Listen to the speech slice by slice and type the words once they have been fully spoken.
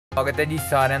स्वागत है जी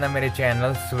सारे का मेरे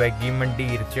चैनल स्वैगी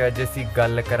मंडीर च। अज असी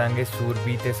गल करांगे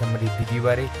सूरभी ते समृद्धि जी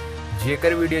बारे।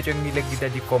 जेकर वीडियो चंगी लगी तो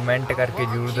जी कमेंट करके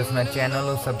जरूर दसना, चैनल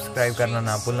को सबसक्राइब करना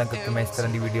ना भूलना क्योंकि मैं इस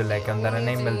तरह की वीडियो लेके आंदा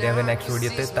रहना। मिलते हैं फिर नेक्स्ट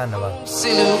वीडियो ते। धन्यवाद।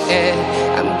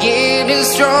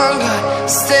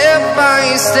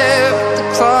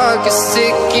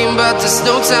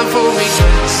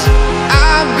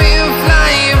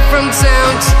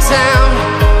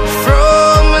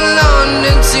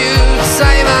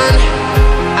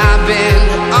 I've been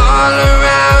all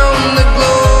around the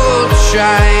globe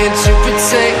trying to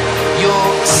protect your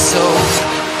soul.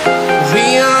 We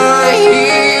are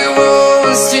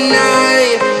heroes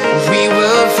tonight. We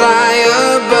will fly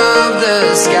above the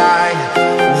sky.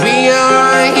 We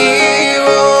are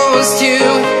heroes tonight.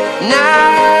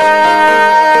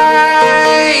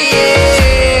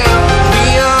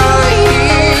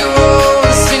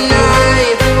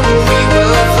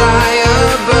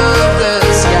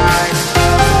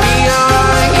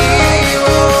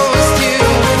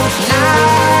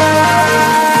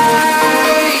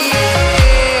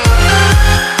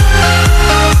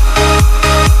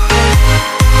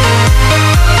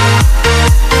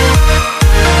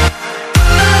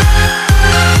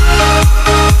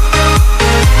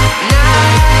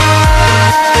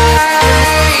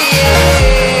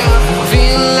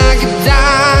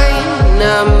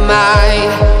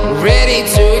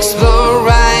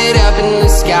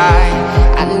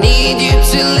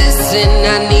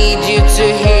 I need you to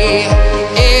hear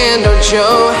and don't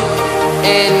show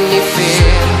any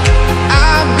fear.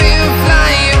 I've been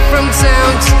flying from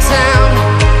town to town,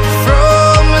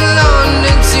 from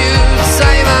London to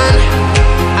Taiwan.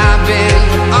 I've been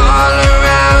all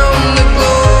around the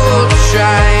globe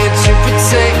trying to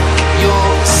protect your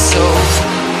soul.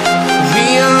 We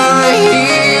are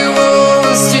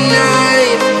heroes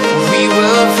tonight. We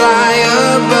will fly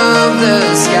above the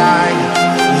sky.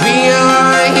 We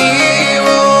are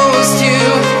heroes tonight.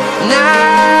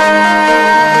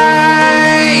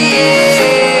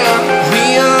 Yeah. We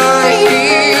are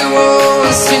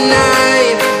heroes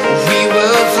tonight. We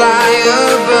will fly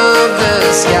above the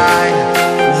sky.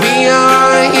 We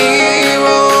are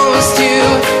heroes tonight.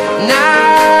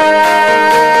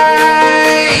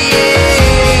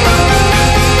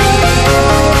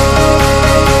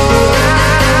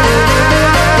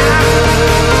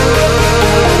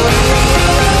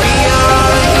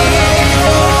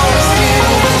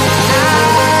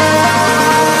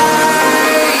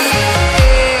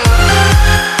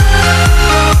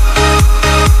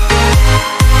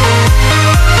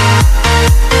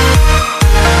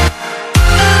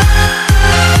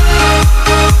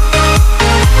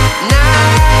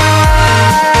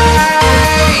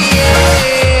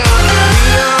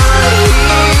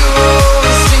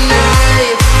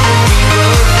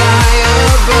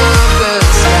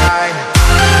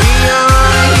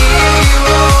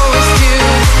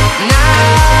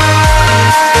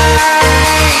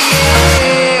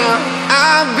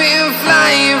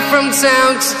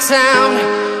 Town to town,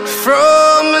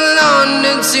 from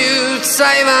London to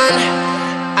Taiwan.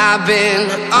 I've been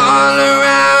all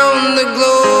around the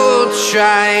globe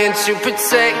trying to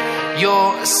protect your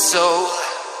soul.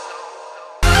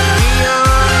 We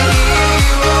are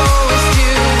heroes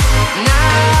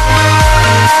tonight.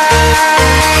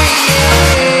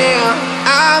 Yeah.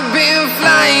 I've been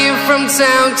flying from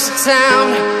town to town,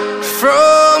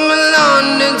 from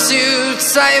London to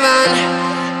Taiwan.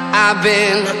 I've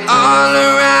been all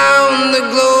around the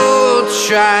globe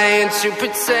trying to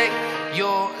protect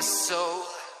your soul.